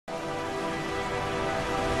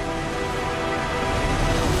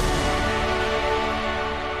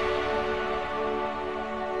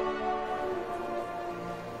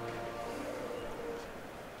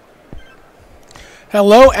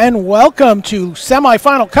Hello and welcome to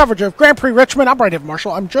semifinal coverage of Grand Prix Richmond. I'm Brian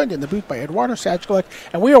Marshall. I'm joined in the booth by Eduardo Sajkulik,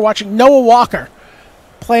 and we are watching Noah Walker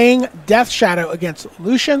playing Death Shadow against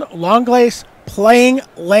Lucien Longlace, playing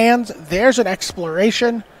lands. There's an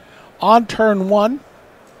exploration on turn one.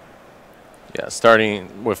 Yeah,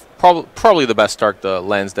 starting with probably the best start the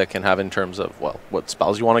lands deck can have in terms of, well, what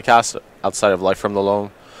spells you want to cast outside of Life from the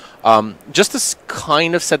Loam. Just to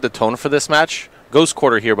kind of set the tone for this match, Ghost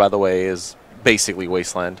Quarter here, by the way, is basically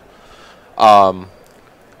Wasteland. The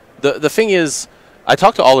thing is, I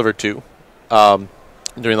talked to Oliver too during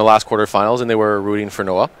the last quarterfinals, and they were rooting for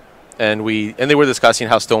Noah, and they were discussing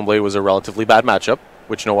how Stoneblade was a relatively bad matchup,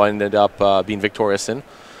 which Noah ended up being victorious in.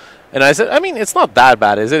 And I said, I mean, it's not that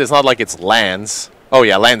bad, is it? It's not like it's lands. Oh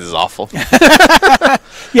yeah, lands is awful.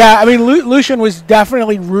 Yeah, I mean, Lucien was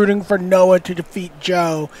definitely rooting for Noah to defeat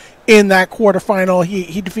Joe in that quarterfinal.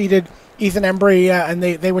 He defeated Ethan Embry, and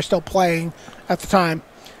they were still playing at the time.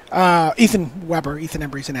 Ethan Weber. Ethan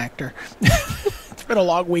Embry's an actor. It's been a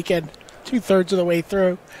long weekend, 2/3 of the way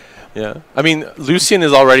through. Yeah, I mean, Lucien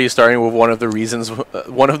is already starting with one of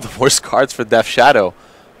the worst cards for Death Shadow,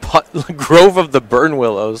 Grove of the Burn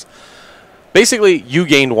Willows. Basically, you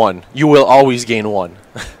gain one. You will always gain one.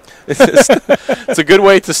 It's a good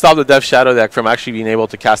way to stop the Death Shadow deck from actually being able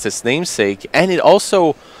to cast its namesake, and it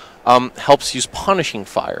also helps use Punishing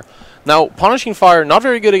Fire. Now, Punishing Fire, not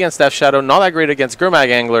very good against Death Shadow, not that great against Gurmag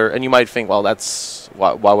Angler, and you might think, well, that's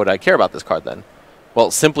why would I care about this card then? Well,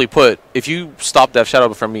 simply put, if you stop Death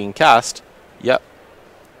Shadow from being cast, yep,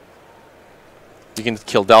 you can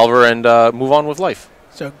kill Delver and move on with life.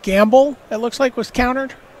 So Gamble, it looks like, was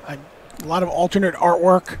countered. A lot of alternate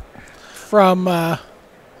artwork from,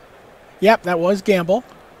 yep, that was Gamble.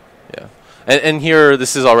 Yeah, and here,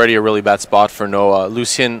 this is already a really bad spot for Noah.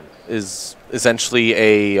 Lucien is essentially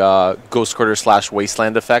a Ghost Quarter /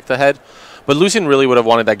 Wasteland effect ahead. But Lucien really would have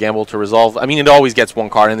wanted that gamble to resolve. I mean, it always gets one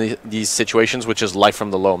card in these situations, which is Life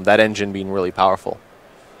from the Loam. That engine being really powerful.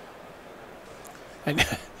 And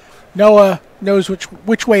Noah knows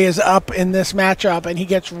which way is up in this matchup, and he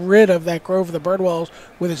gets rid of that Grove of the Birdwells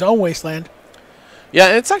with his own Wasteland. Yeah,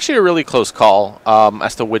 and it's actually a really close call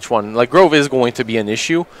as to which one. Like, Grove is going to be an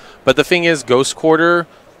issue, but the thing is, Ghost Quarter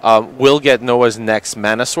will get Noah's next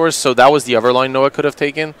mana source, so that was the other line Noah could have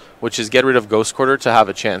taken, which is get rid of Ghost Quarter to have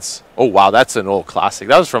a chance. Oh wow, that's an old classic.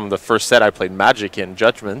 That was from the first set I played Magic in,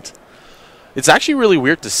 Judgment. It's actually really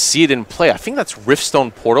weird to see it in play. I think that's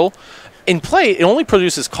Riftstone Portal. In play, it only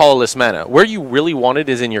produces colorless mana. Where you really want it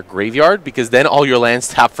is in your graveyard, because then all your lands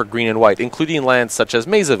tap for green and white, including lands such as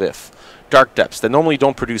Maze of Ith, Dark Depths, that normally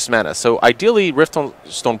don't produce mana. So ideally,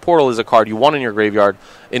 Riftstone Portal is a card you want in your graveyard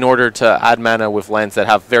in order to add mana with lands that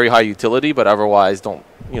have very high utility, but otherwise don't,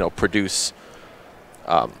 produce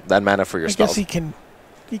that mana for your spells. I guess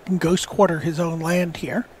he can Ghost Quarter his own land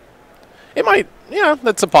here. It might, yeah,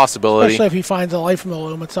 that's a possibility. Especially if he finds a Life from the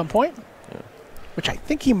Loam at some point, which I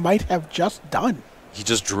think he might have just done. He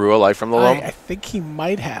just drew a Life from the Loam? I think he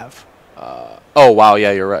might have. Oh wow,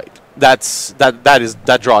 yeah, you're right.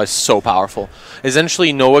 That draw is so powerful.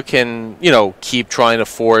 Essentially, Noah can keep trying to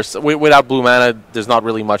force. Without blue mana, there's not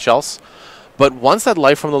really much else. But once that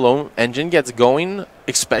Life from the Loam engine gets going,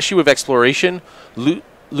 especially with exploration,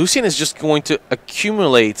 Lucien is just going to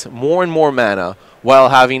accumulate more and more mana while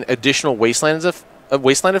having additional wasteland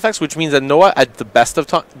effects, which means that Noah, at the best of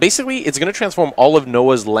time, basically, it's going to transform all of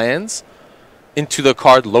Noah's lands into the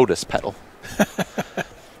card Lotus Petal.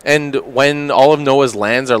 And when all of Noah's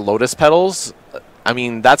lands are Lotus Petals, I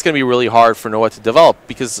mean, that's going to be really hard for Noah to develop,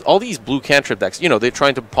 because all these blue cantrip decks, they're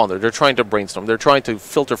trying to ponder, they're trying to brainstorm, they're trying to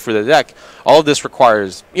filter through the deck. All of this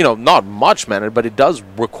requires, not much mana, but it does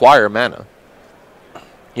require mana.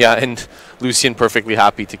 Yeah, and Lucien perfectly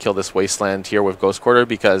happy to kill this Wasteland here with Ghost Quarter,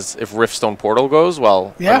 because if Riftstone Portal goes,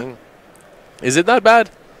 well, yeah. I mean, is it that bad?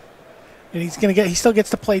 And he still gets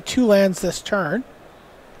to play 2 lands this turn.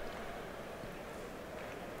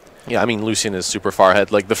 Yeah, I mean, Lucien is super far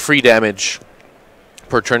ahead. Like, the free damage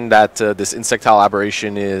per turn that this Insectile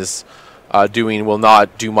Aberration is doing will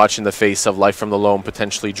not do much in the face of Life from the Loam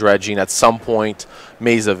potentially dredging at some point.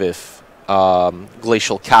 Maze of Ith.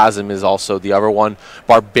 Glacial Chasm is also the other one.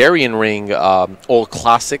 Barbarian Ring, old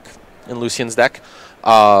classic in Lucien's deck.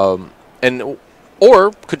 Or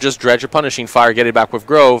could just dredge a Punishing Fire, get it back with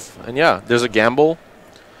Grove, and yeah, there's a gamble.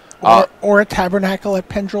 Or a Tabernacle at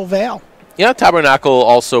Pendrell Vale. Yeah, Tabernacle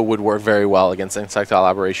also would work very well against Insectile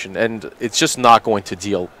Aberration, and it's just not going to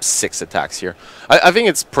deal 6 attacks here. I think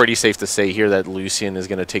it's pretty safe to say here that Lucien is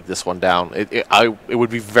going to take this one down. It would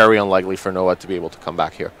be very unlikely for Noah to be able to come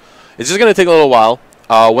back here. It's just going to take a little while.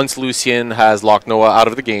 Once Lucien has locked Noah out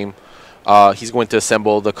of the game, he's going to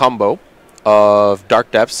assemble the combo, of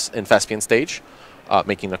Dark Depths in Thespian Stage,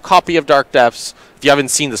 making a copy of Dark Depths. If you haven't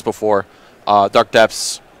seen this before, Dark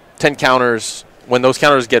Depths, 10 counters. When those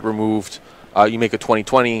counters get removed, you make a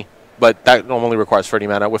 20/20, but that normally requires 30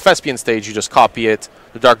 mana. With Thespian Stage, you just copy it.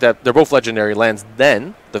 The Dark Depth, they're both legendary lands.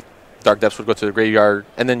 Then the Dark Depths would go to the graveyard,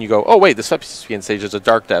 and then you go, oh wait, this Thespian Stage is a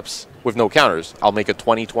Dark Depths with no counters. I'll make a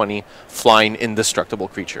 20/20 flying indestructible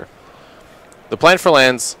creature. The plan for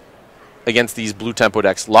lands against these blue tempo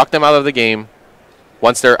decks, lock them out of the game.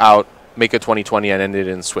 Once they're out, make a 20/20 and end it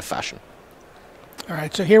in swift fashion. All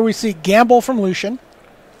right, so here we see Gamble from Lucian.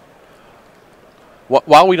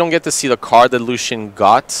 While we don't get to see the card that Lucian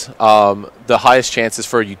got, the highest chance is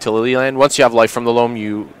for a utility land. Once you have Life from the Loam,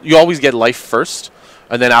 you always get life first.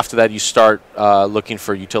 And then after that, you start looking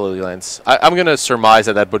for utility lands. I'm going to surmise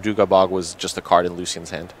that Bojuka Bog was just a card in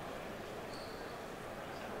Lucian's hand.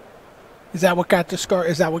 Is that what got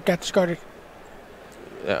discarded?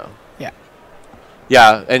 Yeah. Yeah.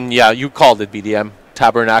 Yeah, and yeah, you called it, BDM.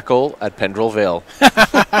 Tabernacle at Pendrell Vale.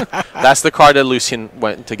 That's the card that Lucian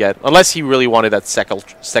went to get. Unless he really wanted that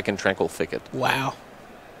second Tranquil Thicket. Wow.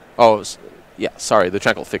 Oh, yeah, sorry. The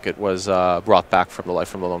Tranquil Thicket was brought back from the Life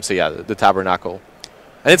from the Loam. So yeah, the Tabernacle.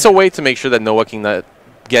 And it's a way to make sure that Noah can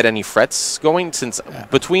get any frets going, since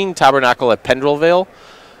between Tabernacle at Pendrell Vale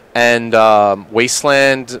and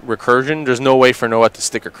Wasteland Recursion, there's no way for Noah to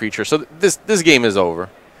stick a creature. So this game is over.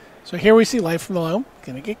 So here we see Life from the Loam.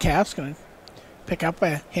 Going to get cast. Going to pick up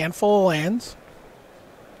a handful of lands.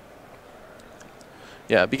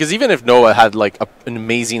 Yeah, because even if Noah had like an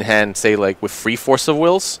amazing hand, say like with free Force of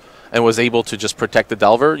Wills, and was able to just protect the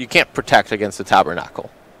Delver, you can't protect against the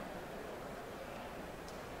Tabernacle.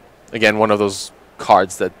 Again, one of those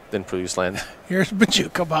cards that didn't produce land. Here's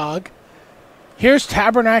Bojuka Bog. Here's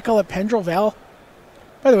Tabernacle at Pendrell Vale.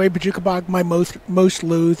 By the way, Bojuka Bog, my most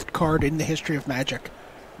loathed card in the history of Magic.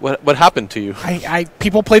 What happened to you?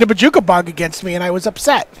 People played a Bojuka Bog against me, and I was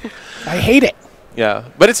upset. I hate it. Yeah,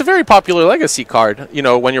 but it's a very popular legacy card. You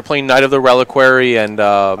know, when you're playing Knight of the Reliquary and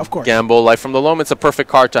of course. Gamble, Life from the Loam, it's a perfect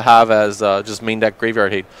card to have as just main deck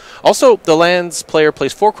graveyard hate. Also, the lands player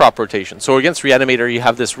plays 4 crop rotation. So against Reanimator, you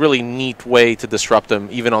have this really neat way to disrupt them,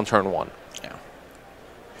 even on turn 1. Yeah.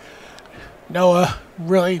 Noah,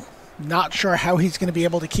 really not sure how he's going to be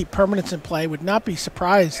able to keep permanents in play. Would not be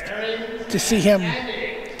surprised to see him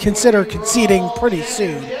consider conceding pretty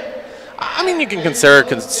soon. I mean, you can consider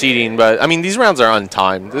conceding, but I mean, these rounds are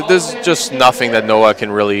untimed. There's just nothing that Noah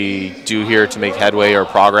can really do here to make headway or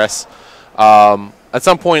progress. At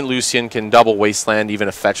some point, Lucian can double Wasteland, even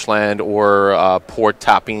a fetch land, or port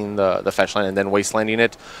tapping the fetch land and then Wastelanding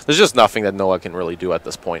it. There's just nothing that Noah can really do at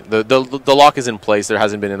this point. The lock is in place. There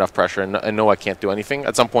hasn't been enough pressure, and Noah can't do anything.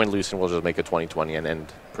 At some point, Lucian will just make a 20/20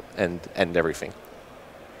 and end everything.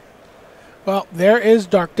 Well, there is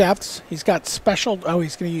Dark Depths. He's got special. Oh, he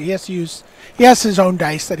has to use. He has his own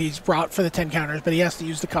dice that he's brought for the 10 counters, but he has to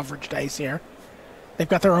use the coverage dice here. They've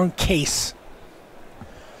got their own case,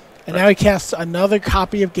 and now he casts another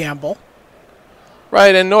copy of Gamble.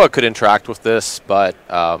 Right, and Noah could interact with this, but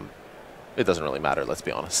it doesn't really matter. Let's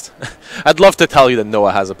be honest. I'd love to tell you that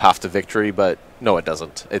Noah has a path to victory, but no, it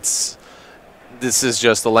doesn't. This is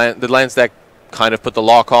just the lands deck. Kind of put the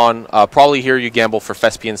lock on. Probably here you gamble for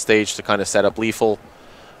Thespian Stage to kind of set up lethal.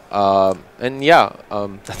 And yeah,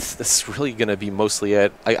 that's really going to be mostly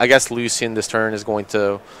it. I guess Lucian this turn is going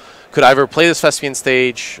to could either play this Thespian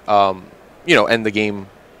Stage, end the game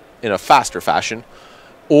in a faster fashion,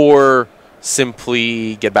 or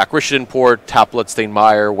simply get back Richmond Port, tap Bloodstained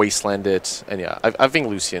Mire, Wasteland it, and yeah, I think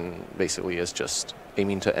Lucian basically is just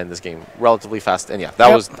aiming to end this game relatively fast. And yeah,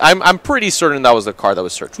 that was I'm pretty certain that was the card that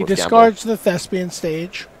was searched. He discards the Thespian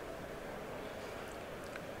Stage.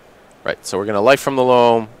 Right, so we're going to Life from the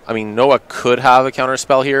Loam. I mean, Noah could have a counter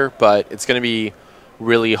spell here, but it's going to be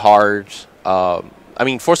really hard. I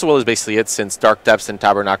mean, Force of Will is basically it, since Dark Depths and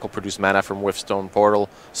Tabernacle produce mana from Whiffstone Portal,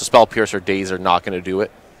 so Spell Pierce or Daze are not going to do it.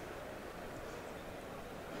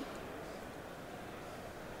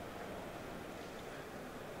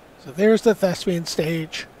 So there's the Thespian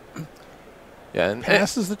Stage. Yeah, and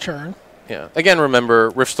passes the turn. Yeah. Again,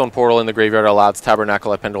 remember, Riftstone Portal in the graveyard allows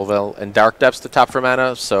Tabernacle at Pendrell Vale and Dark Depths to tap for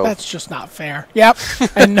mana, so... That's just not fair. Yep.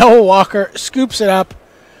 And Noah Walker scoops it up.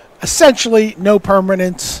 Essentially, no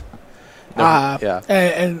permanence. Yeah.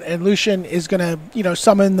 And Lucian is going to,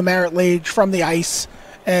 summon the Marit Lage from the ice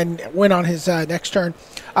and win on his next turn.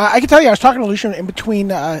 I can tell you, I was talking to Lucian in between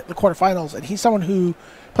the quarterfinals, and he's someone who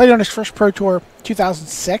played on his first Pro Tour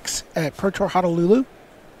 2006 at Pro Tour Honolulu.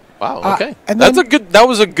 Wow, okay. That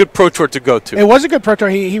was a good Pro Tour to go to. It was a good Pro Tour.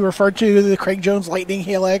 He referred to the Craig Jones Lightning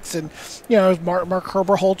Helix, and Mark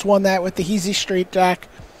Herberholtz won that with the Heasy Street deck.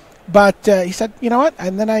 But he said, you know what?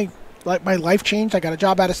 And then my life changed. I got a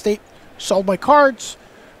job out of state, sold my cards,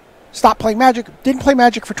 stopped playing Magic. Didn't play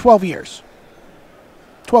Magic for 12 years.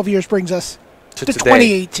 12 years brings us to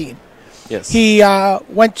 2018. Yes. He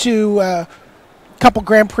went to a couple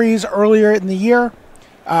Grand Prix earlier in the year,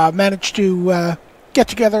 managed to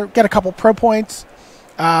get a couple pro points,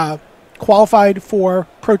 qualified for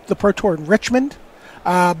the Pro Tour in Richmond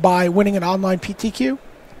by winning an online PTQ,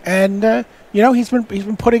 and he's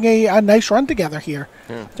been putting a nice run together here.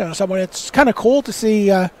 So it's kind of cool to see.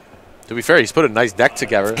 To be fair, he's put a nice deck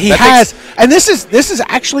together. He has, and this is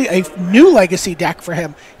actually a new legacy deck for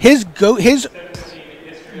him. His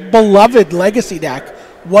beloved legacy deck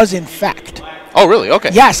was Infect. Oh, really? Okay.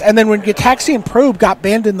 Yes, and then when Gitaxian Probe got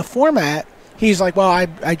banned in the format, he's like, well,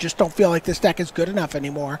 I just don't feel like this deck is good enough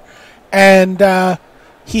anymore. And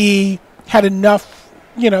he had enough,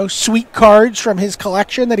 sweet cards from his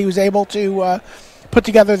collection that he was able to put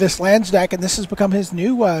together this lands deck, and this has become his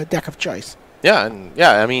new deck of choice. Yeah,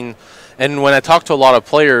 and when I talk to a lot of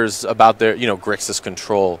players about their, Grixis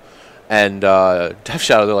control and Death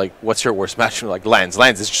Shadow, they're like, what's your worst match? Like, lands.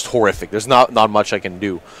 Lands is just horrific. There's not much I can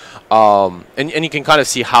do. And you can kind of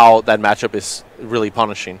see how that matchup is really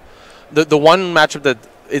punishing. The one matchup that,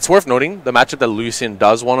 it's worth noting, the matchup that Lucian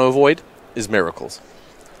does want to avoid is Miracles.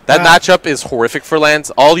 That matchup is horrific for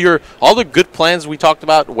lands. All the good plans we talked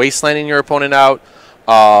about, wastelanding your opponent out,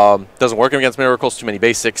 doesn't work against Miracles, too many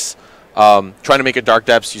basics. Trying to make a Dark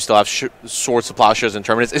Depths, you still have Swords to Plowshares and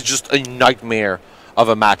Terminus. It's just a nightmare of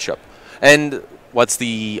a matchup. And what's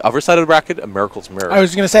the other side of the bracket? A Miracle's Mirror. I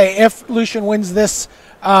was going to say, if Lucian wins this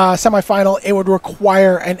semifinal, it would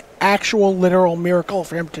require an actual literal miracle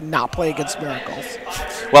for him to not play against Miracles.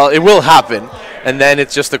 Well, it will happen, and then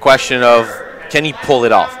it's just a question of, can he pull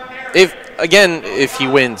it off? If he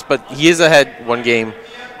wins, but he is ahead one game.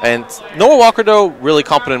 And Noah Walker, though, really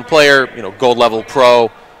competent player, gold level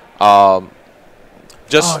pro.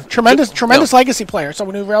 Tremendous legacy player.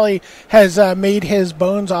 Someone who really has made his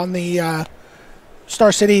bones on the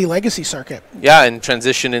Star City legacy circuit. Yeah, and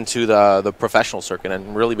transition into the professional circuit,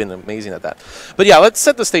 and really been amazing at that. But yeah, let's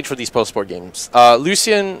set the stage for these post-sport games.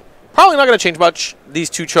 Lucian, probably not going to change much. These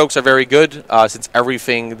two chokes are very good, since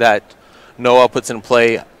everything that Noah puts in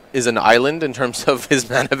play is an island in terms of his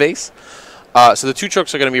mana base. So the two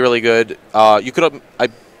chokes are going to be really good. I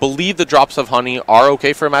believe the drops of honey are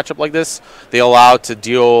okay for a matchup like this. They allow to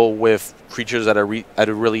deal with creatures at a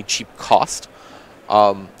really cheap cost.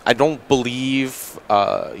 I don't believe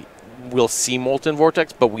we'll see Molten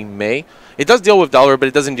Vortex, but we may. It does deal with Delver, but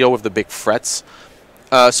it doesn't deal with the big threats.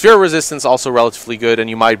 Sphere Resistance also relatively good, and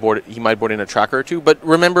he might board in a tracker or two. But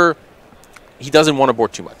remember, he doesn't want to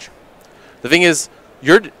board too much. The thing is,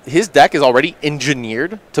 his deck is already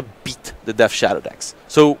engineered to beat the Death Shadow decks.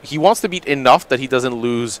 So he wants to beat enough that he doesn't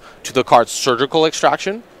lose to the card Surgical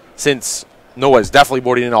Extraction, since Noah is definitely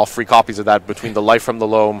boarding in all 3 copies of that between the Life from the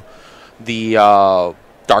Loam, the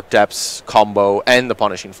Dark Depths combo, and the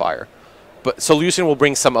Punishing Fire. So Lucian will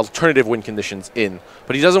bring some alternative win conditions in,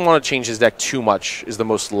 but he doesn't want to change his deck too much, is the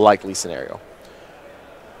most likely scenario.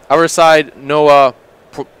 Other side, Noah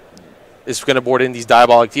is going to board in these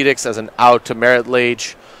Diabolic Edicts as an out to Merit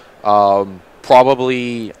Lage.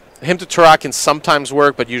 Probably Hymn to Turak can sometimes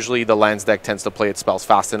work, but usually the lands deck tends to play its spells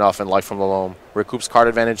fast enough, and Life from the Loam recoups card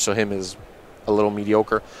advantage, so him is a little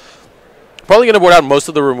mediocre. Probably going to board out most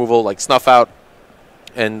of the removal, like Snuff Out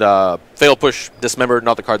and Fatal Push, Dismembered,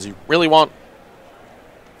 not the cards you really want.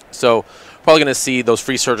 So probably going to see those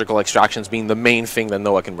free Surgical Extractions being the main thing that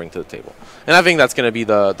Noah can bring to the table. And I think that's going to be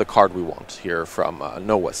the card we want here from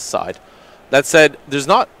Noah's side. That said, there's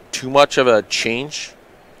not too much of a change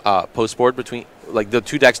post-board between, like, the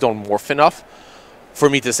two decks don't morph enough for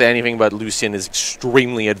me to say anything, but Lucian is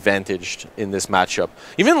extremely advantaged in this matchup.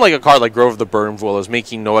 Even like a card like Grove of the Burnvoil is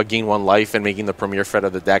making Noah gain 1 life and making the premier threat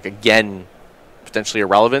of the deck, again, potentially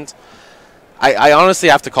irrelevant. I honestly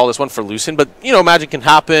have to call this one for Lucian, but, Magic can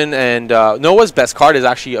happen, and Noah's best card is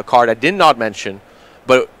actually a card I did not mention,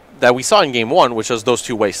 but that we saw in Game 1, which was those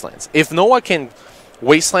 2 Wastelands. If Noah can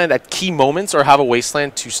Wasteland at key moments or have a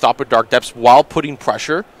Wasteland to stop with Dark Depths while putting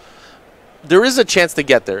pressure, there is a chance to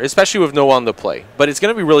get there, especially with Noah on the play. But it's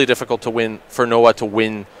going to be really difficult for Noah to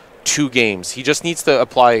win 2 games. He just needs to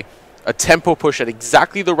apply a tempo push at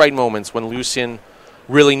exactly the right moments when Lucian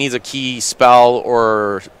really needs a key spell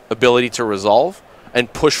or ability to resolve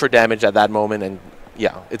and push for damage at that moment. And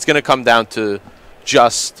yeah, it's going to come down to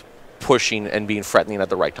just pushing and being threatening at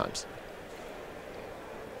the right times.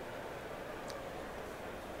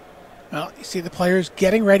 Well, you see the players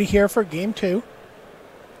getting ready here for Game 2.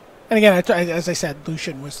 And again, as I said,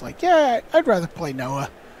 Lucian was like, yeah, I'd rather play Noah.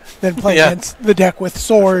 than play against the deck with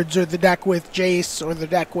swords or the deck with Jace or the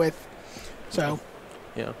deck with... So...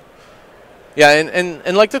 Yeah. Yeah,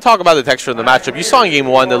 and like to talk about the texture of the matchup. You saw in Game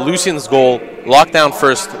 1 that Lucian's goal, lockdown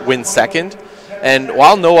first, win second. And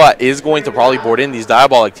while Noah is going to probably board in these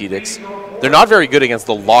Diabolic Edicts, they're not very good against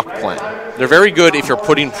the lock plan. They're very good if you're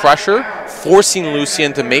putting pressure, forcing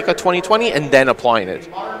Lucian to make a 20-20, and then applying it.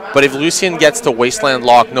 But if Lucian gets to Wasteland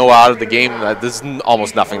lock Noah out of the game, there's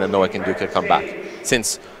almost nothing that Noah can do to come back.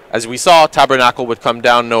 Since, as we saw, Tabernacle would come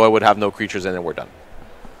down, Noah would have no creatures in, and we're done.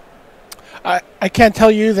 I can tell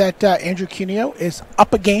you that Andrew Cuneo is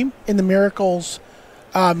up a game in the Miracles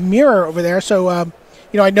mirror over there. So,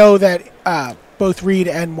 I know that both Reed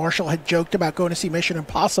and Marshall had joked about going to see Mission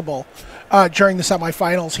Impossible during the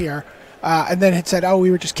semifinals here. And then had said, we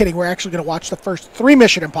were just kidding. We're actually going to watch the first 3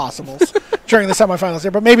 Mission Impossibles during the semifinals here.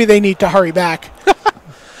 But maybe they need to hurry back.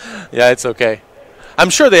 Yeah, it's okay. I'm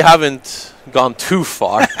sure they haven't gone too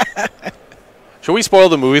far. Should we spoil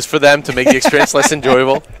the movies for them to make the experience less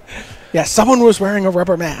enjoyable? Yeah, someone was wearing a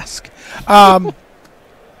rubber mask. Can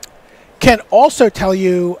also tell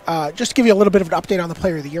you, just to give you a little bit of an update on the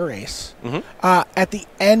Player of the Year race. At the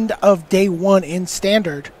end of day 1 in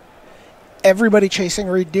Standard, everybody chasing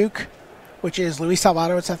Reed Duke, which is Luis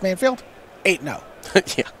Salvato and Seth Manfield, 8-0.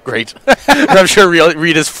 Yeah, great. I'm sure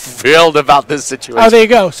Reed is thrilled about this situation. Oh, there you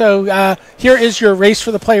go. So here is your race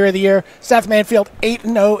for the Player of the Year. Seth Manfield,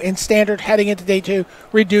 8-0 in Standard heading into day 2.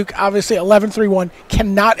 Reed Duke, obviously 11-3-1,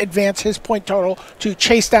 cannot advance his point total to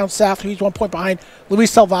chase down Seth, who's 1 point behind.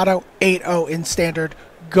 Luis Salvato, 8-0 in Standard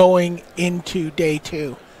going into day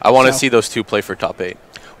 2. I want to see those two play for top 8.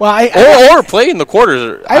 Well, or play in the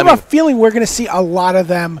quarters. I have a feeling we're going to see a lot of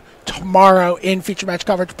them tomorrow in feature match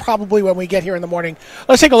coverage, probably when we get here in the morning.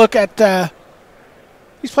 Let's take a look at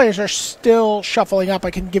these players are still shuffling up.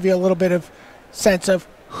 I can give you a little bit of sense of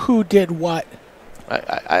who did what.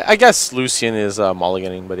 I guess Lucian is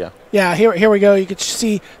mulliganing, but yeah. Yeah, here we go. You can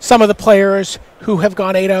see some of the players who have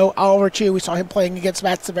gone 8-0. Oliver Chu, we saw him playing against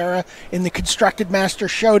Matt Severa in the Constructed Master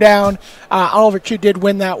Showdown. Oliver Chu did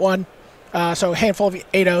win that one. So a handful of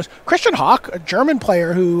 8-0s. Christian Hawk, a German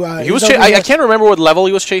player who... he was. I can't remember what level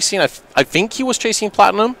he was chasing. I think he was chasing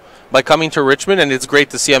Platinum by coming to Richmond, and it's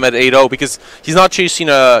great to see him at 8-0 because he's not chasing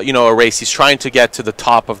a race. He's trying to get to the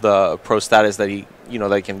top of the pro status that he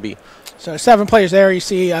can be. So 7 players there. You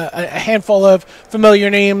see a handful of familiar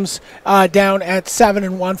names down at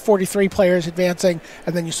 7-1, 43 players advancing,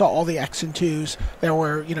 and then you saw all the X and 2s. There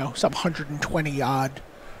were some 120 odd.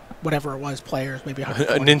 Whatever it was, players, maybe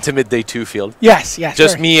 120. An intimate day 2 field. Yes.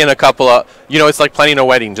 Just me and a couple of, it's like planning a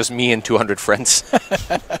wedding, just me and 200 friends.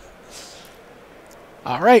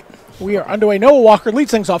 All right, we are underway. Noah Walker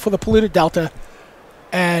leads things off with a Polluted Delta,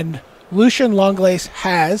 and Lucian Longlace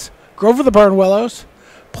has Grove of the Burnwillows,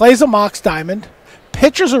 plays a Mox Diamond,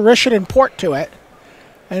 pitches a Rishadan Port to it,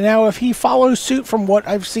 and now if he follows suit from what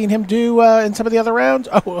I've seen him do in some of the other rounds,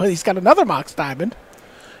 he's got another Mox Diamond.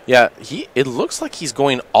 Yeah, it looks like he's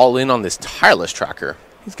going all in on this Tireless Tracker.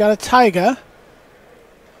 He's got a Taiga.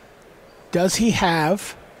 Does he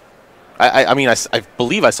have... I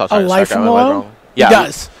believe I saw Tireless a Life Tracker. From the Loam? Yeah, he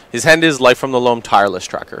does. His hand is Life from the Loam Tireless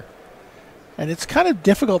Tracker. And it's kind of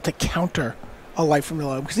difficult to counter a Life from the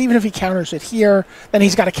Loam, because even if he counters it here, then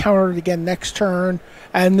he's got to counter it again next turn,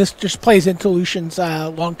 and this just plays into Lucian's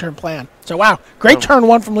long-term plan. So, wow, great turn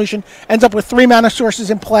 1 from Lucian. Ends up with 3 mana sources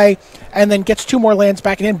in play, and then gets 2 more lands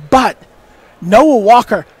back in. But Noah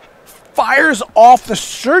Walker fires off the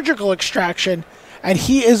Surgical Extraction, and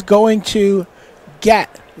he is going to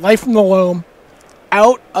get Life from the Loam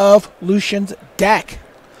out of Lucian's deck.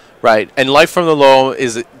 Right, and Life from the Loam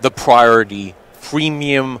is the priority,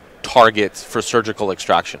 premium target for Surgical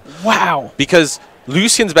Extraction. Wow. Because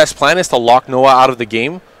Lucian's best plan is to lock Noah out of the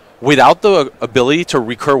game. Without the ability to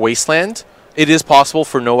recur Wasteland, it is possible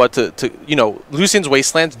for Noah to Lucian's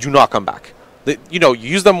Wastelands do not come back. You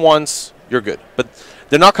use them once, you're good. But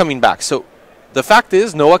they're not coming back. So the fact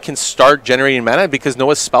is, Noah can start generating mana because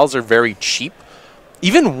Noah's spells are very cheap.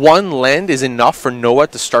 Even 1 land is enough for Noah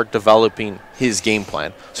to start developing his game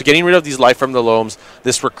plan. So getting rid of these Life from the Loams,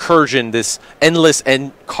 this recursion, this endless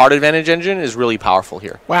card advantage engine is really powerful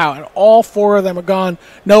here. Wow, and all 4 of them are gone.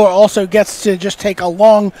 Noah also gets to just take a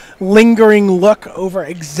long, lingering look over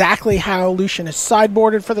exactly how Lucian is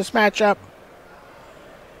sideboarded for this matchup.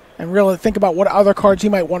 And really think about what other cards he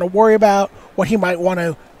might want to worry about, what he might want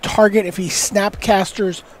to target if he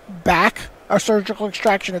Snapcasters back a Surgical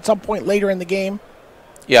Extraction at some point later in the game.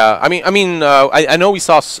 Yeah, I know we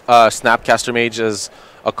saw Snapcaster Mage as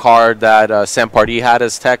a card that Sam Pardee had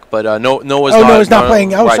as tech, but Noah's Noah's not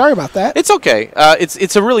playing. Oh, right. Sorry about that. It's okay.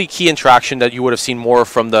 It's a really key interaction that you would have seen more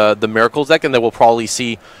from the Miracles deck, and that we'll probably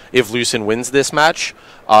see if Lucien wins this match.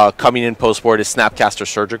 Coming in post-board is Snapcaster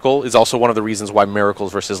Surgical, is also one of the reasons why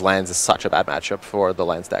Miracles versus Lands is such a bad matchup for the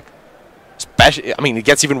Lands deck. Especially, I mean, it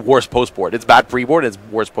gets even worse post-board. It's bad pre-board, it's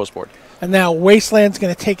worse post-board. And now Wasteland's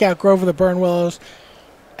going to take out Grove of the Burn Willows,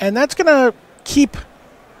 and that's going to keep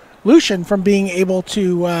Lucien from being able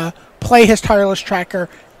to play his Tireless Tracker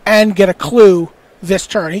and get a clue this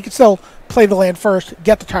turn. He can still play the land first,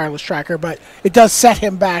 get the Tireless Tracker, but it does set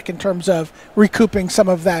him back in terms of recouping some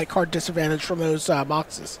of that card disadvantage from those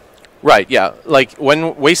boxes. Right, yeah. Like,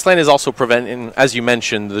 when Wasteland is also preventing, as you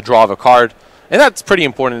mentioned, the draw of a card, and that's pretty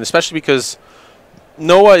important, especially because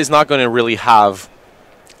Noah is not going to really have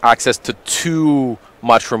access to too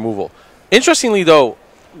much removal. Interestingly, though,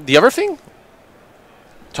 the other thing,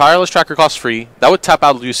 Tireless Tracker costs free. That would tap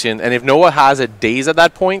out Lucien, and if Noah has a Daze at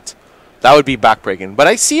that point, that would be backbreaking. But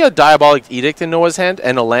I see a Diabolic Edict in Noah's hand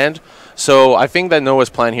and a land, so I think that Noah's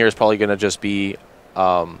plan here is probably going to just be...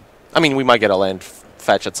 I mean, we might get a land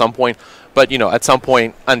fetch at some point, but, you know, at some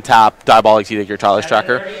point, untap, Diabolic Edict your Tireless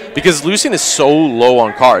Tracker, because Lucien is so low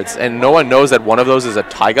on cards, and Noah knows that one of those is a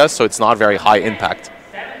Taiga, so it's not very high impact.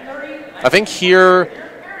 I think here...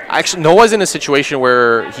 Actually, Noah's in a situation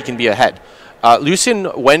where he can be ahead.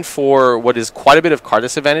 Lucien went for what is quite a bit of card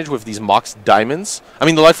disadvantage with these Mox Diamonds. I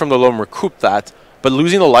mean, the Life from the Loam recouped that, but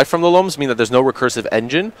losing the Life from the Loams means that there's no recursive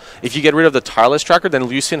engine. If you get rid of the Tireless Tracker, then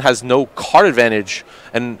Lucien has no card advantage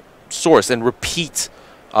and source and repeat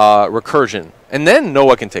recursion. And then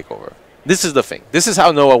Noah can take over. This is the thing. This is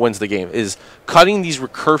how Noah wins the game, is cutting these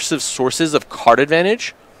recursive sources of card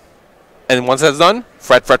advantage. And once that's done,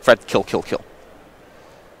 fret, fret, fret, kill, kill, kill.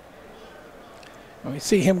 We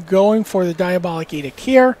see him going for the Diabolic Edict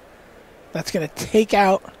here. That's going to take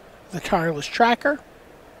out the Tireless Tracker.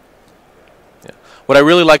 Yeah. What I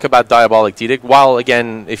really like about Diabolic Edict, while,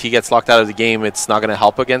 again, if he gets locked out of the game, it's not going to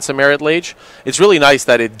help against a Merit Lage, it's really nice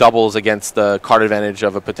that it doubles against the card advantage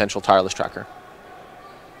of a potential Tireless Tracker.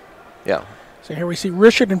 Yeah. So here we see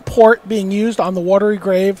Richmond Port being used on the Watery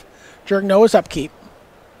Grave during Noah's upkeep.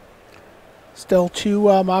 Still two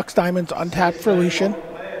Mox Diamonds untapped for Lucien.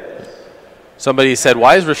 Somebody said,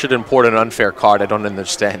 why is Richmond Port an unfair card? I don't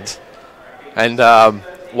understand. And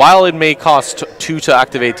while it may cost 2 to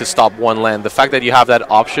activate to stop 1 land, the fact that you have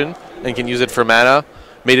that option and can use it for mana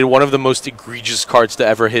made it one of the most egregious cards to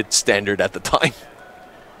ever hit Standard at the time.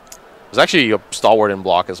 It was actually a stalwart in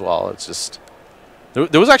block as well. It's just...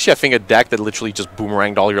 There was actually, I think, a deck that literally just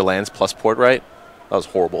boomeranged all your lands plus Port, right? That was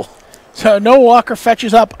horrible. So Noah Walker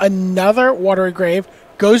fetches up another Watery Grave,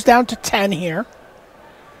 goes down to 10 here.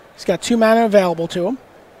 He's got 2 mana available to him.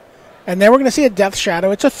 And then we're going to see a Death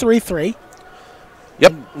Shadow. It's a 3/3.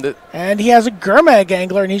 Yep. And he has a Gurmag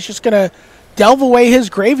Angler, and he's just going to delve away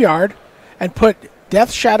his graveyard and put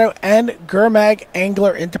Death Shadow and Gurmag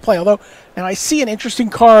Angler into play. Although, now I see an interesting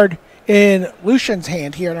card in Lucien's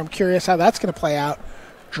hand here, and I'm curious how that's going to play out.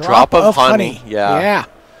 Drop of Honey. Yeah.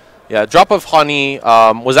 Yeah, Drop of Honey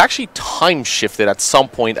was actually time shifted at some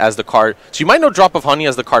point as the card. So you might know Drop of Honey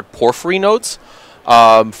as the card Porphyry Nodes.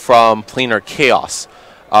 From Planar Chaos.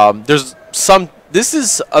 This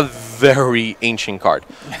is a very ancient card.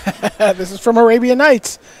 This is from Arabian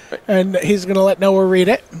Nights, and he's going to let Noah read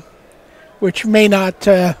it, which may not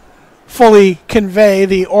fully convey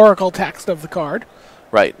the oracle text of the card.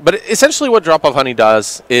 Right, but essentially what Drop of Honey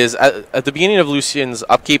does is at the beginning of Lucien's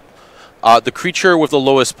upkeep, the creature with the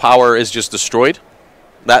lowest power is just destroyed.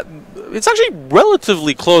 That it's actually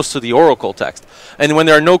relatively close to the oracle text, and when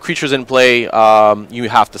there are no creatures in play, you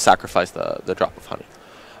have to sacrifice the Drop of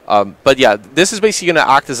Honey. But yeah, this is basically going to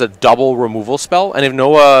act as a double removal spell, and if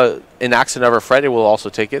Noah enacts another threat, it will also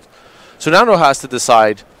take it. So now Noah has to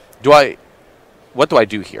decide: what do I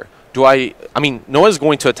do here? I mean, Noah is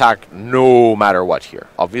going to attack no matter what here,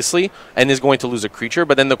 obviously, and is going to lose a creature.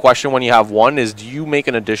 But then the question when you have one is: do you make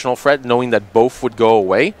an additional threat, knowing that both would go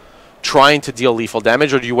away, trying to deal lethal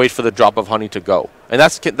damage, or do you wait for the Drop of Honey to go? And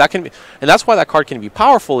that's why that card can be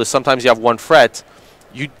powerful. Is sometimes you have one threat,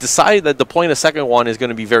 you decide that deploying a second one is going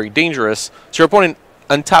to be very dangerous, so your opponent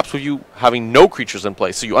untaps with you having no creatures in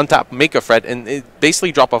play. So you untap, make a threat, and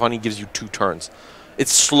basically Drop of Honey gives you 2 turns.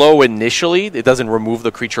 It's slow initially; it doesn't remove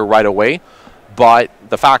the creature right away, but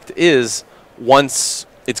the fact is, once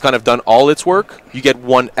it's kind of done all its work, you get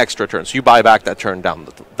 1 extra turn. So you buy back that turn down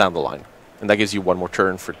the line. And that gives you 1 more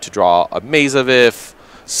turn to draw a Maze of If,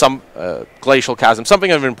 some Glacial Chasm, something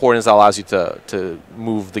of importance that allows you to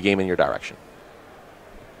move the game in your direction.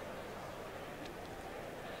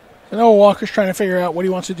 I know Walker's trying to figure out what he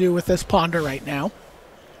wants to do with this Ponder right now.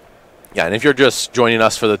 Yeah, and if you're just joining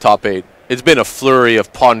us for the top 8, it's been a flurry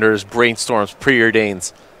of ponders, brainstorms,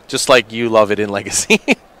 preordains, just like you love it in Legacy.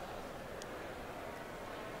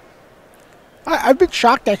 I've been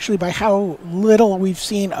shocked, actually, by how little we've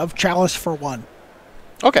seen of Chalice for 1.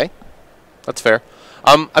 Okay, that's fair.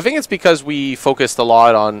 I think it's because we focused a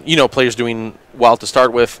lot on, players doing well to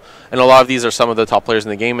start with, and a lot of these are some of the top players in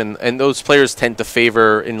the game, and those players tend to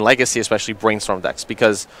favor, in Legacy especially, brainstorm decks,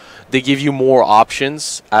 because they give you more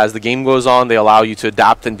options as the game goes on. They allow you to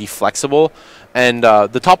adapt and be flexible, and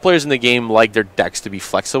the top players in the game like their decks to be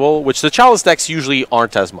flexible, which the Chalice decks usually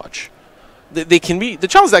aren't as much. They can be, the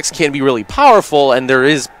Chalice decks can be really powerful, and there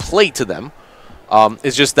is play to them.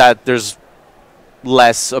 It's just that there's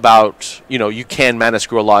less about, you can mana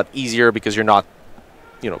screw a lot easier because you're not,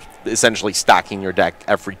 essentially stacking your deck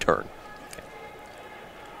every turn.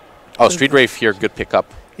 Oh, Street Wraith here, good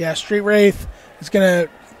pickup. Yeah, Street Wraith is going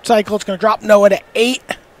to cycle. It's going to drop Noah to 8,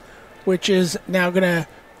 which is now going to,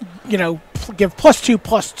 give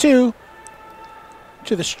 +2/+2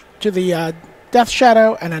 to the Death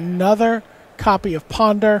Shadow, and another copy of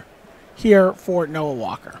Ponder here for Noah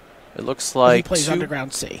Walker. It looks like he plays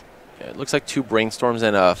Underground Sea. It looks like 2 Brainstorms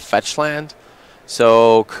and a Fetch Land.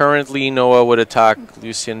 So currently Noah would attack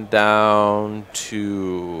Lucian down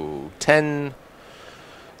to 10.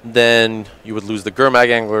 Then you would lose the Gurmag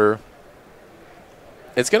Angler.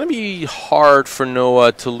 It's going to be hard for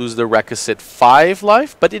Noah to lose the Requisite 5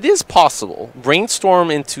 life, but it is possible.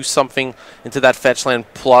 Brainstorm into something, into that Fetch Land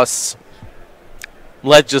plus,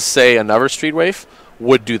 let's just say, another Street Wave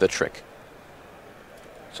would do the trick.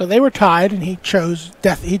 So they were tied, and he chose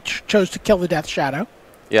death. He chose to kill the Death Shadow.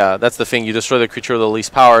 Yeah, that's the thing. You destroy the creature with the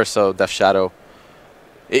least power, so Death Shadow.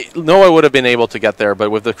 Noah would have been able to get there, but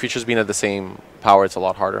with the creatures being at the same power, it's a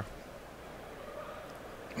lot harder.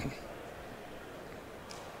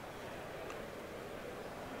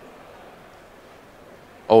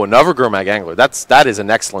 Oh, another Gurmag Angler. That is an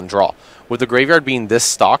excellent draw. With the graveyard being this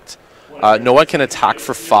stocked, Noah can attack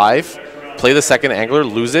for 5, play the second Angler,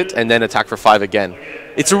 lose it, and then attack for 5 again.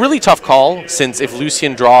 It's a really tough call, since if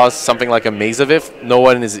Lucian draws something like a Maze of If, no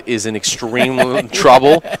one is in extreme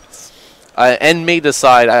trouble. And may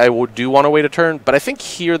decide I do want to wait a turn, but I think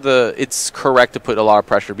here it's correct to put a lot of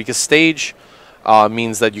pressure, because stage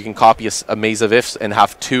means that you can copy a Maze of Ifs and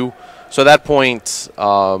have 2. So at that point,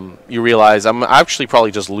 you realize I'm actually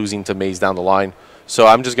probably just losing to Maze down the line. So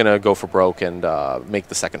I'm just going to go for broke and make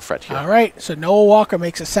the second Fret here. All right, so Noah Walker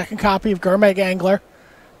makes a second copy of Gurmag Angler.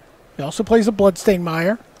 He also plays a Bloodstained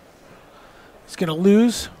Mire. He's going to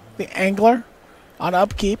lose the Angler on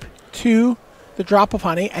upkeep to the Drop of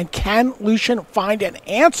Honey. And can Lucian find an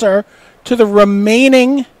answer to the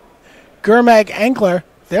remaining Gurmag Angler?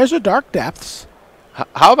 There's a Dark Depths.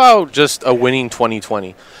 How about just a winning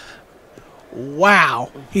 2020? Wow.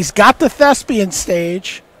 He's got the Thespian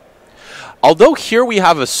stage. Although here we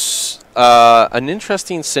have an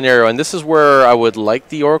interesting scenario, and this is where I would like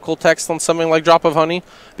the Oracle text on something like Drop of Honey,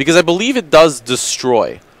 because I believe it does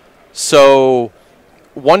destroy. So,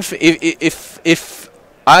 if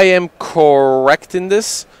I am correct in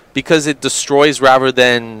this, because it destroys rather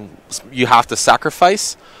than you have to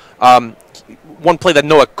sacrifice, one play that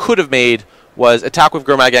Noah could have made was attack with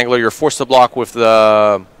Gurmag Angler, you're forced to block with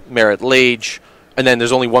the Merit Lage, and then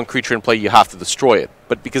there's only one creature in play, you have to destroy it.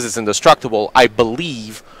 But because it's indestructible, I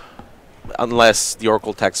believe, unless the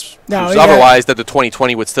Oracle text proves otherwise, that the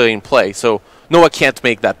 2020 would still be in play. So Noah can't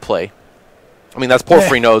make that play. I mean, that's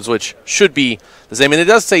Porphyry Nodes, which should be the same. And it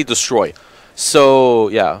does say destroy. So,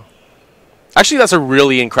 yeah. Actually, that's a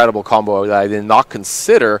really incredible combo that I did not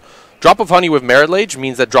consider. Drop of Honey with Merit Lage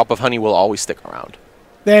means that Drop of Honey will always stick around.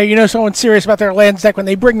 There, you know someone's serious about their lands deck when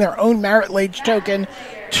they bring their own Merit Lage token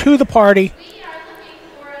to the party.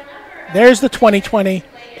 There's the 2020.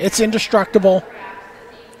 It's indestructible.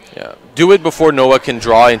 Yeah. Do it before Noah can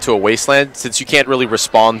draw into a Wasteland, since you can't really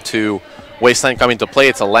respond to Wasteland coming to play.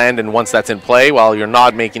 It's a land, and once that's in play, well, you're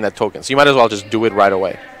not making that token. So you might as well just do it right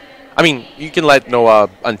away. I mean, you can let Noah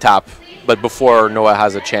untap, but before Noah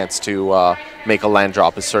has a chance to make a land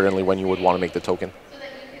drop is certainly when you would want to make the token.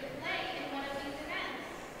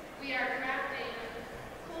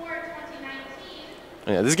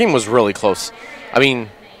 Yeah, this game was really close. I mean,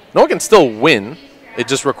 Noah can still win. It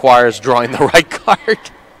just requires drawing the right card.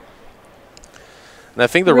 And I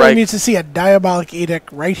think the really needs to see a Diabolic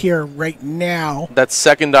Edict right here, right now. That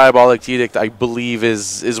second Diabolic Edict, I believe,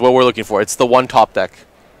 is what we're looking for. It's the one top deck.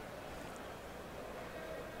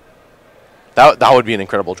 That would be an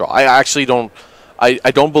incredible draw. I actually don't...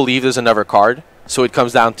 I don't believe there's another card, so it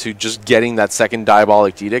comes down to just getting that second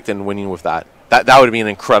Diabolic Edict and winning with that. That would be an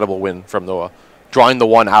incredible win from Noah. Drawing the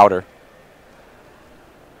one outer.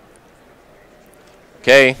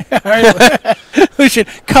 Okay. Lucian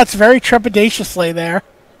cuts very trepidatiously there.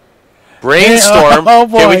 Brainstorm. Oh,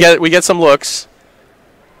 boy. Okay, we get some looks.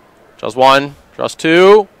 Draws 1, draws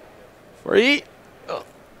 2, 3. Oh,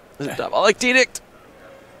 is it Diabolic Edict?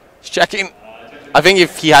 He's checking. I think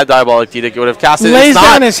if he had Diabolic Edict, he would have cast it. Lays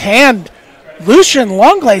down his hand. Lucian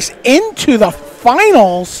Longlace into the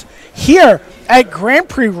finals here at Grand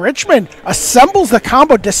Prix Richmond. Assembles the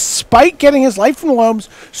combo despite getting his life from the loams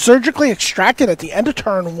surgically extracted at the end of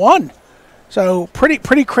turn 1. So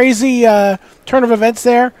pretty crazy turn of events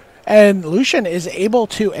there. And Lucian is able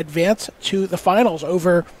to advance to the finals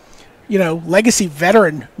over, legacy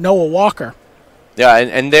veteran Noah Walker. Yeah,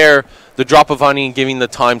 and there, the drop of honey giving the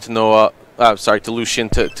time to to Lucian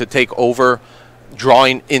to take over,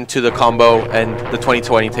 drawing into the combo, and the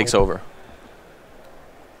 2020 takes over.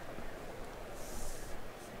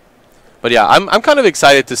 But yeah, I'm kind of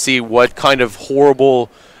excited to see what kind of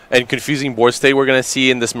horrible and confusing board state we're going to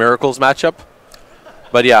see in this Miracles matchup.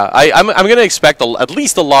 But yeah, I'm going to expect at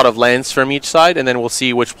least a lot of lands from each side, and then we'll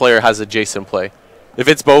see which player has adjacent play. If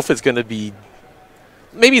it's both, it's going to be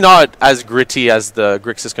maybe not as gritty as the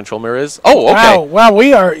Grixis Control Mirror is. Oh, okay. Wow,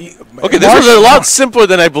 we are... Okay, this was a lot simpler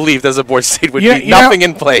than I believed as a board state would be. Nothing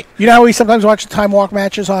in play. You know how we sometimes watch the time walk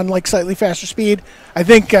matches on slightly faster speed? I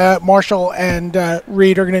think Marshall and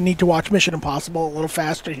Reed are going to need to watch Mission Impossible a little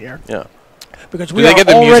faster here. Yeah. Because we are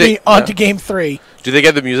already on to Game 3. Do they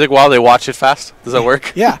get the music while they watch it fast? Does that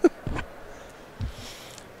work? Yeah.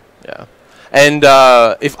 Yeah. And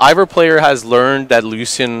if either player has learned that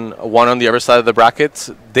Lucian won on the other side of the bracket,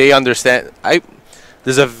 they understand.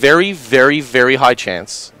 There's a very, very, very high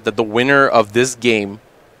chance that the winner of this game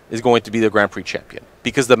is going to be the Grand Prix champion.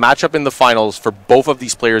 Because the matchup in the finals for both of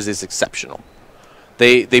these players is exceptional.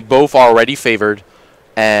 They both are already favored,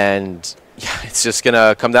 and yeah, it's just going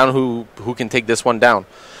to come down who can take this one down.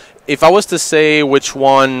 If I was to say which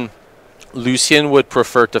one Lucian would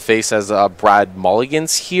prefer to face as Brad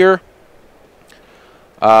Mulligans here,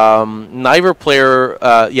 neither player,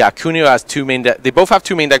 Cuneo has 2 main deck. They both have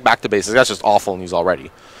 2 main deck back to basics. That's just awful news already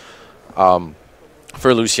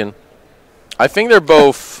for Lucian. I think they're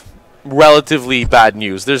both relatively bad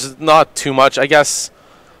news. There's not too much, I guess.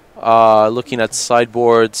 Looking at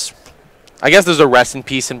sideboards, I guess there's a Rest in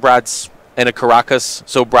Peace in Brad's and a Caracas,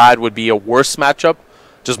 so Brad would be a worse matchup,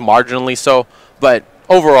 just marginally so. But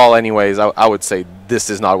overall, anyways, I would say this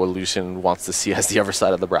is not what Lucian wants to see as the other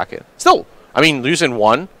side of the bracket. Still, I mean, Lucian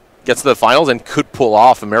won, gets to the finals, and could pull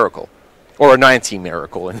off a miracle. Or a 19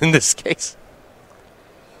 miracle in this case.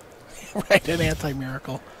 Right, an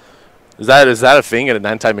anti-miracle. Is that a thing, an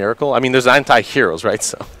anti-miracle? I mean, there's anti-heroes, right?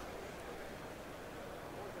 So.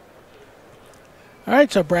 All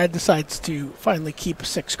right, so Brad decides to finally keep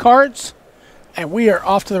 6 cards. And we are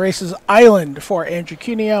off to the races island for Andrew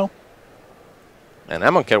Cuneo. And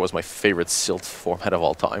Amonkhet was my favorite Silt format of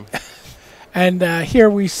all time. And here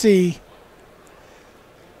we see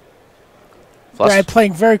Brad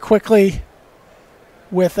playing very quickly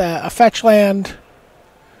with a fetch land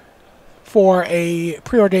for a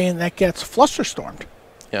preordained that gets Flusterstormed.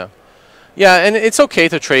 Yeah. Yeah, and it's okay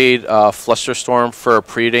to trade Flusterstorm for a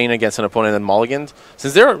preordained against an opponent in Mulligan,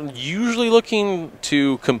 since they're usually looking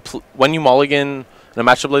to complete. When you mulligan in a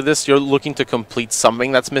matchup like this, you're looking to complete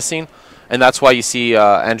something that's missing, and that's why you see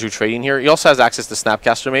Andrew trading here. He also has access to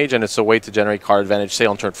Snapcaster Mage, and it's a way to generate card advantage, say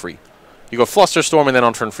on turn 3. You go Flusterstorm, and then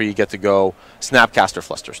on turn 3 you get to go Snapcaster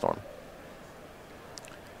Flusterstorm.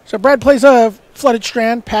 So Brad plays a Flooded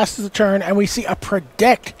Strand, passes the turn, and we see a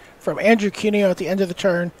Predict from Andrew Cuneo at the end of the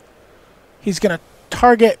turn. He's going to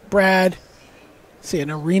target Brad, see an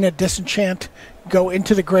Arena Disenchant, go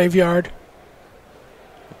into the graveyard.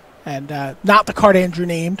 And not the card Andrew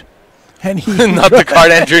named. And he not the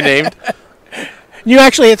card Andrew named. You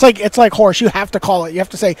actually, it's like horse. You have to call it. You have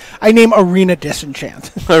to say, I name Arena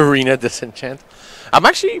Disenchant. Arena Disenchant.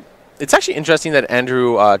 It's actually interesting that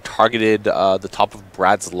Andrew targeted the top of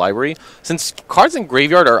Brad's library, since cards in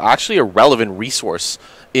graveyard are actually a relevant resource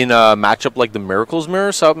in a matchup like the Miracles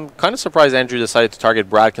Mirror. So I'm kind of surprised Andrew decided to target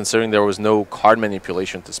Brad, considering there was no card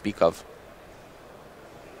manipulation to speak of.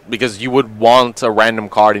 Because you would want a random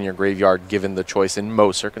card in your graveyard given the choice in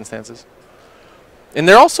most circumstances. And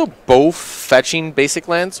they're also both fetching basic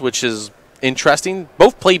lands, which is interesting.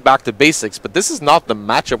 Both play back to basics, but this is not the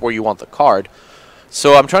matchup where you want the card.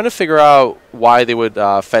 So I'm trying to figure out why they would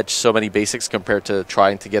fetch so many basics compared to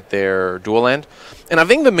trying to get their dual land. And I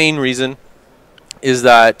think the main reason is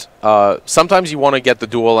that sometimes you want to get the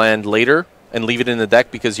dual land later and leave it in the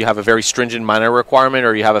deck because you have a very stringent mana requirement,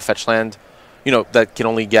 or you have a fetch land, that can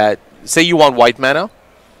only get, say you want white mana,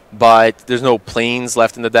 but there's no planes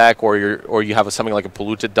left in the deck, or you have something like a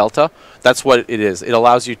polluted delta. That's what it is. It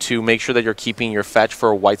allows you to make sure that you're keeping your fetch for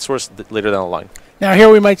a white source later down the line. Now here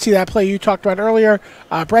we might see that play you talked about earlier.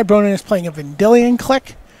 Brad Bonin is playing a Vendilion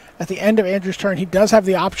Click. At the end of Andrew's turn, he does have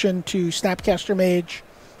the option to Snapcaster Mage.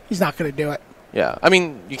 He's not going to do it. Yeah, I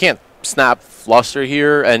mean, you can't snap Fluster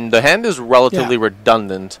here, and the hand is relatively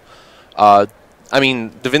redundant. I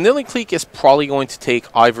mean, the Vendilion Click is probably going to take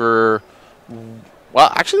either...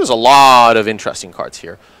 Well, actually, there's a lot of interesting cards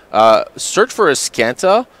here. Search for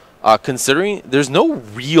Iskanta, considering there's no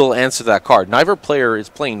real answer to that card. Neither player is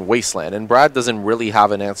playing Wasteland, and Brad doesn't really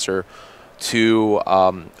have an answer to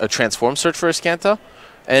a Transform Search for Iskanta.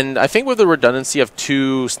 And I think with the redundancy of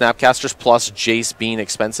 2 Snapcasters plus Jace being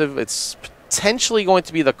expensive, it's potentially going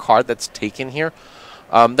to be the card that's taken here.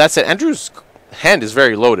 That said, Andrew's hand is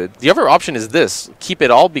very loaded. The other option is this. Keep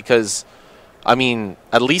it all because... I mean,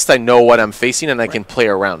 at least I know what I'm facing and I can play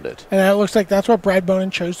around it. And it looks like that's what Brad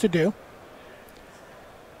Bonin chose to do.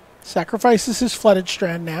 Sacrifices his Flooded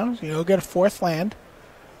Strand now. So he'll get a 4th land.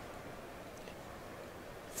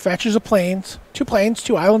 Fetches a plains. 2 plains,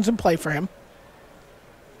 2 islands in play for him.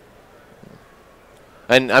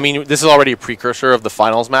 And, I mean, this is already a precursor of the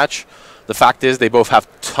finals match. The fact is they both have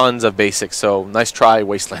tons of basics, so nice try,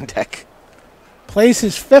 Wasteland deck. Plays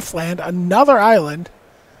his 5th land, another island.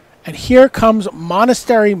 And here comes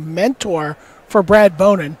Monastery Mentor for Brad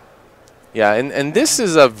Bonin. Yeah, and this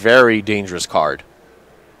is a very dangerous card.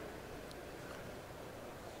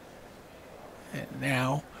 And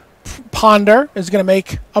now Ponder is going to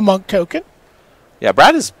make a Monk token. Yeah,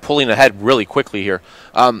 Brad is pulling ahead really quickly here.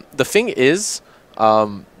 The thing is,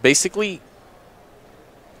 basically,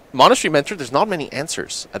 Monastery Mentor, there's not many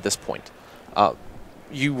answers at this point.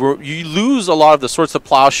 You lose a lot of the Swords of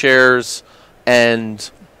Plowshares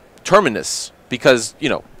and Terminus because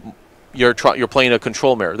you're playing a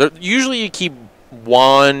control mirror. Usually you keep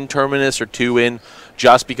 1 Terminus or 2 in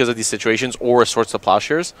just because of these situations, or a Swords of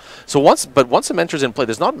Plowshares. So once a Mentor's in play,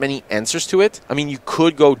 there's not many answers to it. I mean, you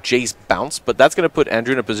could go Jace Bounce, but that's going to put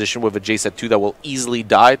Andrew in a position with a Jace at 2 that will easily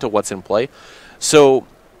die to what's in play. So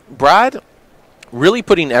Brad really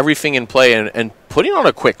putting everything in play and putting on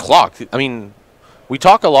a quick clock. I mean, we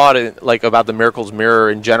talk a lot about the Miracle's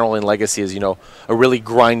Mirror in general in Legacy as, a really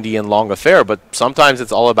grindy and long affair, but sometimes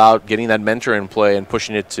it's all about getting that Mentor in play and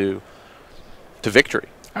pushing it to victory.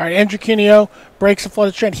 All right, Andrew Cuneo breaks a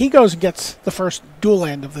Flooded Strand. He goes and gets the first dual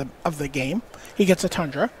land of the game. He gets a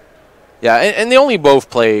Tundra. Yeah, and they only both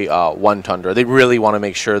play 1 Tundra. They really want to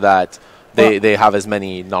make sure that they have as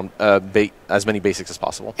many basics as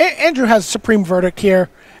possible. Andrew has Supreme Verdict here,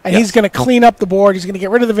 and he's going to clean up the board. He's going to get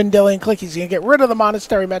rid of the Vendilion Click. He's going to get rid of the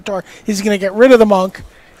Monastery Mentor. He's going to get rid of the Monk.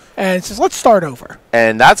 And it says, let's start over.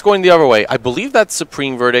 And that's going the other way. I believe that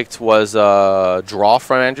Supreme Verdict was a draw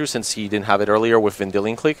from Andrew since he didn't have it earlier with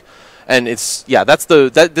Vendilion Click. And this is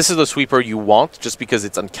the sweeper you want just because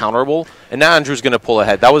it's uncounterable. And now Andrew's going to pull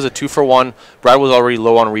ahead. That was a 2-for-1. Brad was already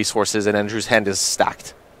low on resources, and Andrew's hand is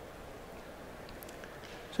stacked.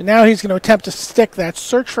 So now he's going to attempt to stick that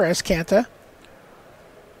Search for Iskanta.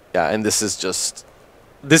 Yeah, and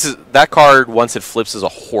that card, once it flips, is a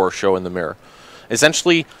horror show in the mirror.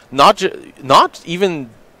 Essentially, not even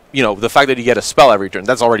the fact that you get a spell every turn,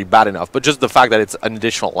 that's already bad enough, but just the fact that it's an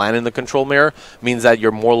additional land in the control mirror means that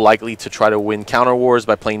you're more likely to try to win counter wars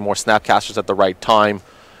by playing more Snapcasters at the right time.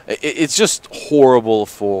 It's just horrible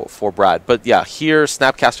for Brad. But yeah, here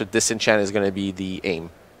Snapcaster Disenchant is going to be the aim.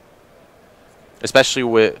 Especially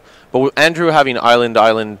with Andrew having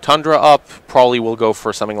Island Tundra up, probably will go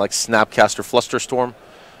for something like Snapcaster Flusterstorm,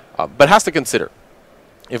 but has to consider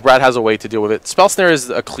if Brad has a way to deal with it. Spell Snare is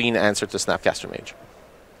a clean answer to Snapcaster Mage.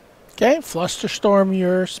 Okay, Flusterstorm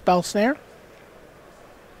your Spell Snare.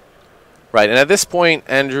 Right, and at this point,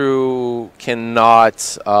 Andrew cannot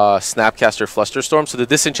Snapcaster Flusterstorm, so the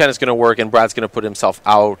Disenchant is going to work, and Brad's going to put himself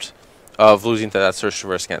out of losing to that Search for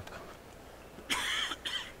Iskanta.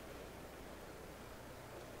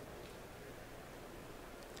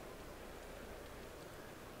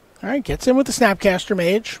 All right, gets in with the Snapcaster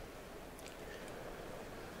Mage.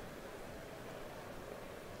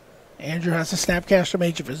 Andrew has a Snapcaster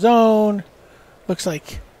Mage of his own. Looks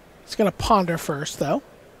like he's going to Ponder first, though.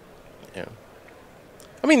 Yeah.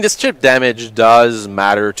 I mean, this chip damage does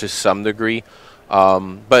matter to some degree,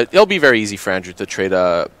 but it'll be very easy for Andrew to trade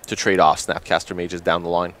off Snapcaster Mages down the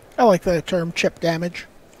line. I like the term chip damage.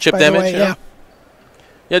 Chip damage, yeah.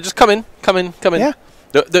 Yeah, just come in. Yeah.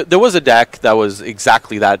 There was a deck that was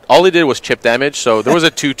exactly that. All it did was chip damage, so there was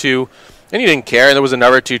a 2-2. And you didn't care, and there was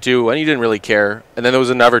another 2-2, and you didn't really care. And then there was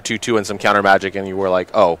another 2-2 and some counter magic, and you were like,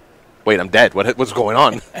 oh, wait, I'm dead. What's going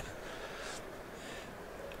on?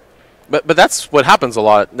 But that's what happens a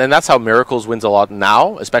lot, and that's how Miracles wins a lot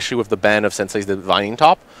now, especially with the ban of Sensei's Divining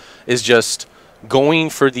Top, is just going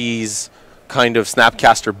for these kind of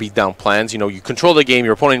Snapcaster beatdown plans. You know, you control the game,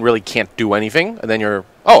 your opponent really can't do anything, and then you're,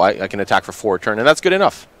 I can attack for 4 turn, and that's good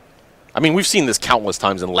enough. I mean, we've seen this countless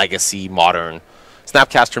times in Legacy, Modern.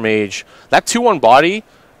 Snapcaster Mage, that 2-1 body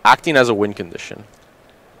acting as a win condition.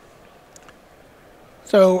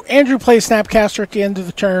 So Andrew plays Snapcaster at the end of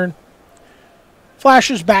the turn.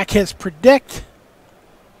 Flashes back his Predict.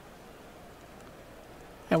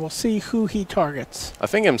 And we'll see who he targets. I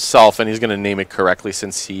think himself, and he's going to name it correctly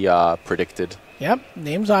since he predicted. Yep,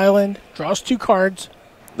 names Island, draws 2 cards.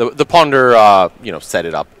 The Ponder, set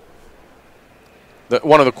it up.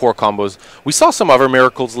 One of the core combos. We saw some other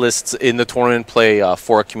Miracles lists in the tournament play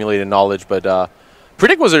for Accumulated Knowledge, but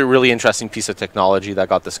Predict was a really interesting piece of technology that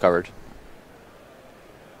got discovered.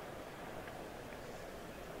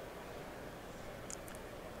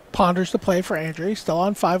 Ponders the play for Andrew. He's still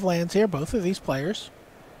on 5 lands here, both of these players.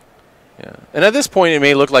 Yeah, and at this point, it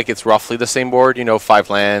may look like it's roughly the same board, 5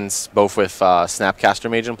 lands, both with Snapcaster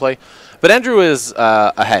Mage in play. But Andrew is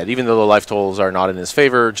ahead, even though the life totals are not in his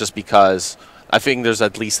favor, just because I think there's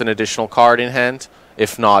at least an additional card in hand,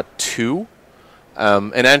 if not 2.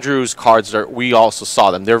 And Andrew's cards, we also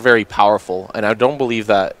saw them. They're very powerful, and I don't believe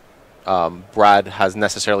that Brad has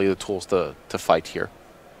necessarily the tools to fight here.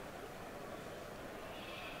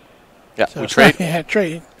 Yeah, so we trade. Yeah,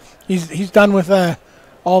 trade. He's done with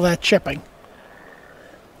all that chipping.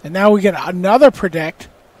 And now we get another Predict.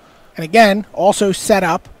 And again, also set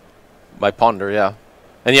up. By Ponder, yeah.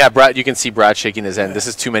 And yeah, Brad, you can see Brad shaking his head. This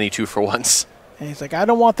is too many 2-for-1s. And he's like, I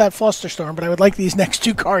don't want that Flusterstorm, but I would like these next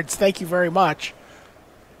 2 cards. Thank you very much.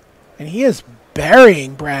 And he is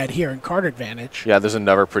burying Brad here in card advantage. Yeah, there's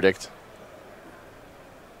another Predict.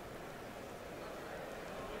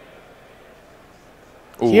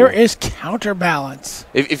 Ooh. Here is Counterbalance.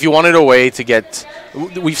 If you wanted a way to get...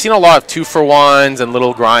 We've seen a lot of 2-for-1s and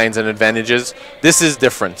little grinds and advantages. This is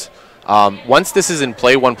different. Once this is in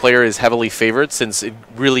play, one player is heavily favored since it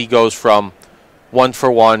really goes from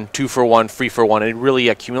 1-for-1, 2-for-1, 3-for-1, and it really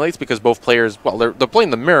accumulates because both players, they're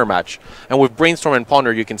playing the mirror match. And with Brainstorm and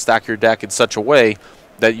Ponder, you can stack your deck in such a way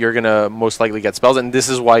that you're going to most likely get spells. And this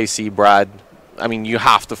is why you see Brad... I mean, you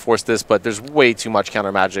have to force this, but there's way too much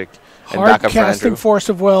counter magic and hard backup for Andrew. casting Force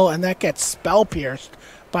of Will, and that gets spell pierced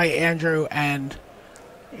by Andrew. And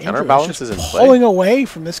Counterbalance is in play. Pulling away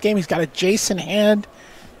from this game. He's got a Jace in hand.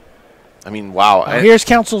 I mean, wow. Here's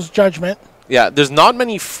Council's Judgment. Yeah, there's not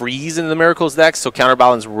many frees in the Miracles decks, so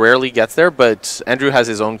Counterbalance rarely gets there, but Andrew has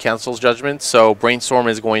his own Council's Judgment, so Brainstorm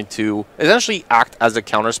is going to essentially act as a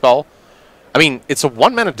counterspell. I mean, it's a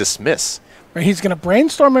 1-mana Dismiss. He's going to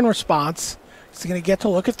Brainstorm in response. He's going to get to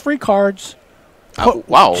look at 3 cards. Put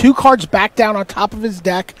wow. 2 cards back down on top of his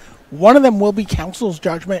deck. One of them will be Council's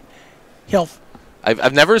Judgment.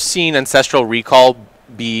 I've never seen Ancestral Recall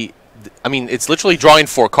be... I mean, it's literally drawing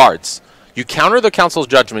 4 cards. You counter the Council's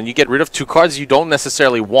Judgment. You get rid of 2 cards you don't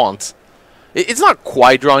necessarily want. It's not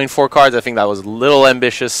quite drawing 4 cards. I think that was a little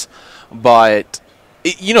ambitious. But,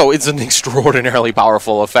 it's an extraordinarily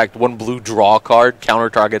powerful effect. 1 blue draw card, counter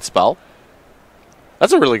target spell.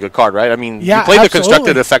 That's a really good card, right? I mean, yeah, you played absolutely. the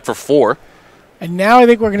constructed effect for 4. And now I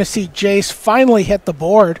think we're going to see Jace finally hit the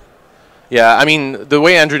board. Yeah, I mean, the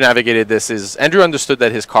way Andrew navigated this is Andrew understood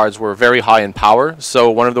that his cards were very high in power, so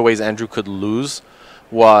one of the ways Andrew could lose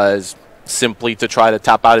was simply to try to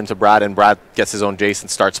tap out into Brad, and Brad gets his own Jace and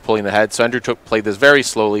starts pulling ahead. So Andrew played this very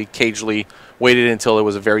slowly, cagely, waited until it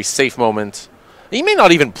was a very safe moment. He may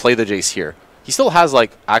not even play the Jace here. He still has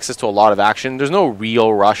access to a lot of action. There's no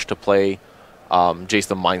real rush to play Jace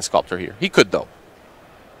the Mind Sculptor here. He could, though.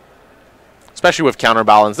 Especially with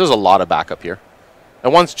Counterbalance, there's a lot of backup here.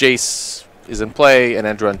 And once Jace is in play and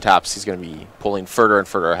Andrew untaps, he's going to be pulling further and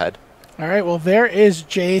further ahead. All right, well, there is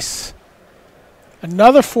Jace.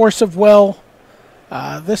 Another Force of Will.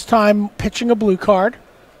 This time pitching a blue card.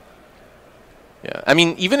 Yeah, I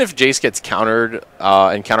mean, even if Jace gets countered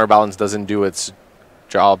and Counterbalance doesn't do its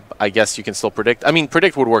job, I guess you can still Predict. I mean,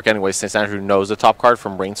 Predict would work anyway since Andrew knows the top card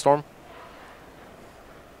from Brainstorm.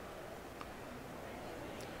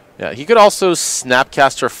 Yeah, he could also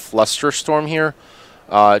Snapcaster Flusterstorm here.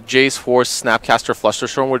 Jace Force Snapcaster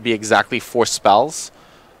Flusterstorm would be exactly 4 spells.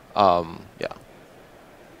 Yeah.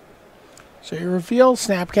 So you reveal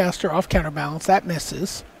Snapcaster off Counterbalance. That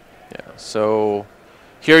misses. Yeah, so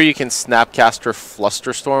here you can Snapcaster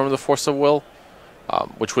Flusterstorm the Force of Will,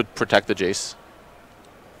 which would protect the Jace.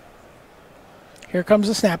 Here comes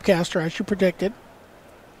the Snapcaster, as you predicted.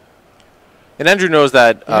 And Andrew knows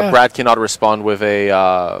that Brad cannot respond with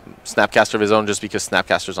a Snapcaster of his own just because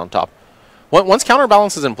Snapcaster's on top. Once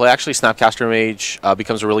Counterbalance is in play, actually Snapcaster Mage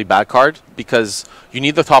becomes a really bad card because you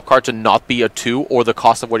need the top card to not be a 2 or the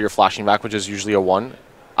cost of what you're flashing back, which is usually a 1,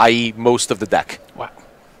 i.e. most of the deck. Wow.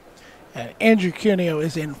 And Andrew Cuneo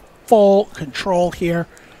is in full control here.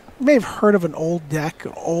 You may have heard of an old deck,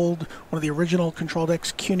 one of the original control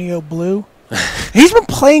decks, Cuneo Blue. He's been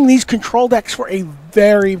playing these control decks for a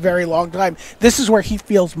very, very long time. This is where he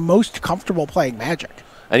feels most comfortable playing Magic.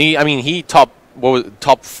 And he top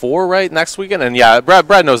 4 right next weekend. And yeah,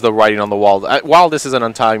 Brad knows the writing on the wall. While this is an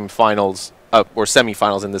untimed finals or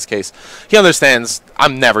semifinals in this case, he understands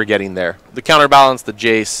I'm never getting there. The Counterbalance, the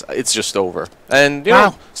Jace, it's just over. And you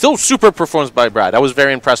know, still super performance by Brad. I was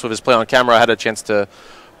very impressed with his play on camera. I had a chance to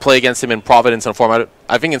play against him in Providence in format.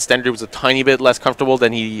 I think in Standard he was a tiny bit less comfortable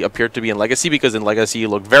than he appeared to be in Legacy, because in Legacy he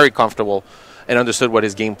looked very comfortable and understood what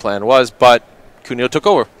his game plan was, but Cuneo took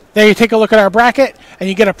over. There you take a look at our bracket, and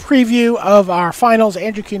you get a preview of our finals.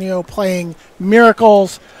 Andrew Cuneo playing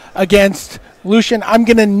Miracles against Lucian. I'm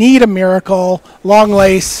going to need a Miracle. Long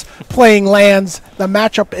Lace playing lands. The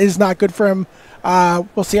matchup is not good for him.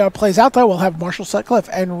 We'll see how it plays out, though. We'll have Marshall Sutcliffe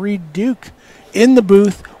and Reed Duke in the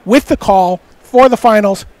booth with the call for the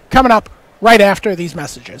finals coming up right after these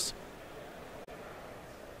messages.